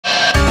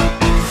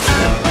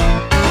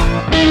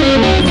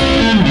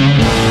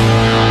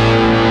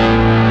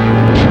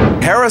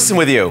Harrison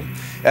with you.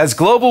 As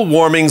global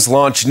warmings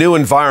launch new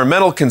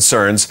environmental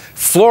concerns,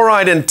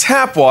 fluoride in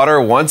tap water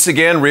once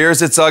again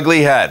rears its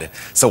ugly head.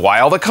 So why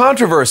all the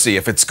controversy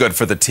if it's good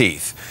for the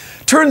teeth?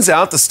 Turns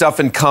out the stuff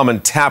in common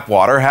tap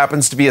water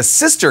happens to be a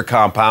sister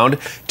compound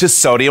to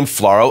sodium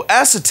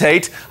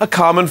fluoroacetate, a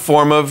common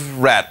form of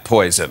rat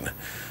poison.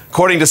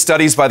 According to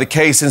studies by the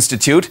Case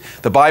Institute,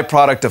 the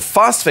byproduct of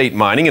phosphate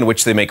mining, in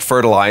which they make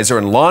fertilizer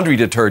and laundry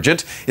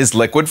detergent, is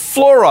liquid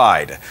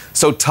fluoride.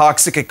 So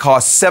toxic it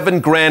costs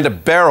 $7 grand a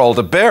barrel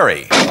to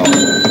bury.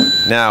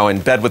 Now,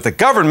 in bed with the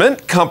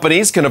government,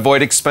 companies can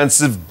avoid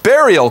expensive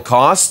burial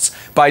costs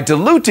by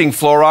diluting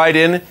fluoride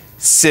in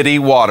city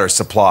water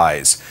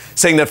supplies,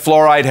 saying that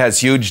fluoride has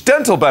huge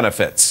dental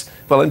benefits.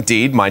 Well,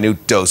 indeed,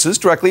 minute doses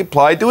directly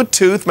applied to a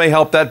tooth may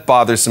help that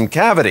bothersome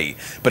cavity.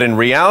 But in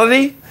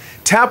reality,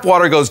 tap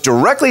water goes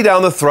directly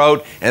down the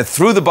throat and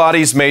through the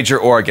body's major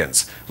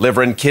organs.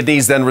 Liver and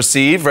kidneys then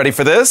receive, ready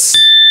for this?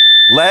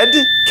 Lead,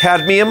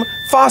 cadmium,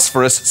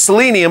 phosphorus,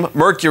 selenium,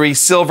 mercury,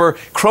 silver,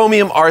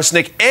 chromium,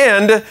 arsenic,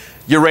 and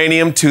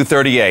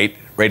uranium-238,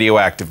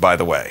 radioactive, by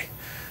the way.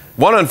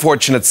 One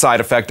unfortunate side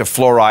effect of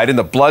fluoride in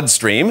the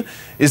bloodstream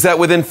is that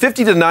within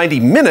 50 to 90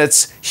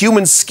 minutes,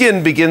 human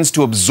skin begins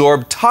to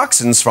absorb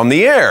toxins from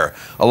the air,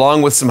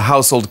 along with some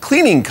household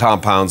cleaning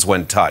compounds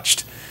when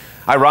touched.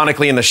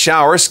 Ironically, in the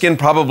shower, skin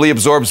probably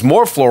absorbs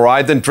more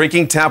fluoride than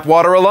drinking tap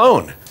water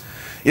alone.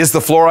 Is the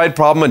fluoride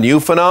problem a new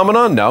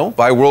phenomenon? No.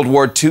 By World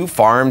War II,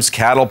 farms,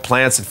 cattle,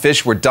 plants, and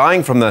fish were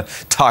dying from the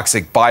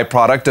toxic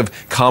byproduct of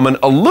common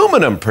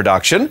aluminum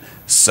production,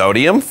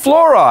 sodium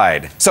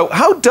fluoride. So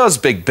how does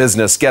big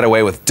business get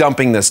away with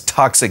dumping this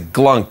toxic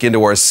glunk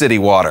into our city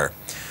water?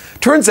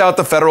 Turns out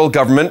the federal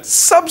government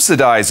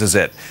subsidizes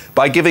it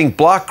by giving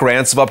block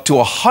grants of up to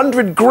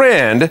 $100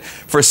 grand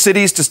for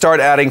cities to start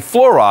adding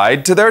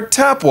fluoride to their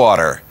tap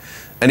water.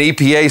 An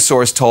EPA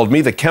source told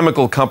me the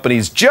chemical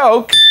companies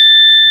joke,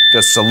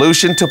 the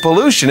solution to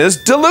pollution is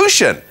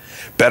dilution.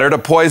 Better to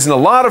poison a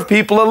lot of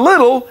people a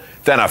little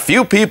than a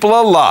few people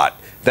a lot.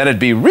 Then it'd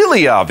be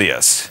really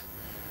obvious.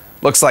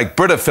 Looks like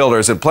Brita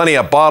filters and plenty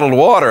of bottled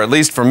water, at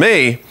least for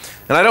me.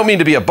 And I don't mean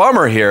to be a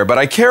bummer here, but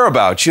I care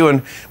about you,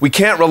 and we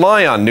can't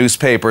rely on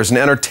newspapers and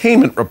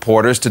entertainment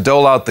reporters to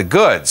dole out the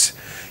goods.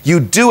 You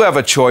do have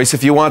a choice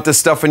if you want this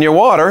stuff in your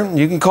water.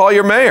 You can call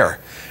your mayor.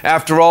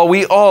 After all,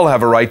 we all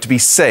have a right to be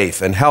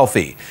safe and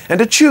healthy, and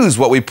to choose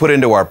what we put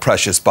into our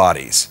precious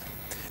bodies.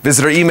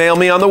 Visit or email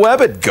me on the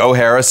web at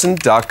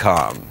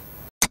goharrison.com.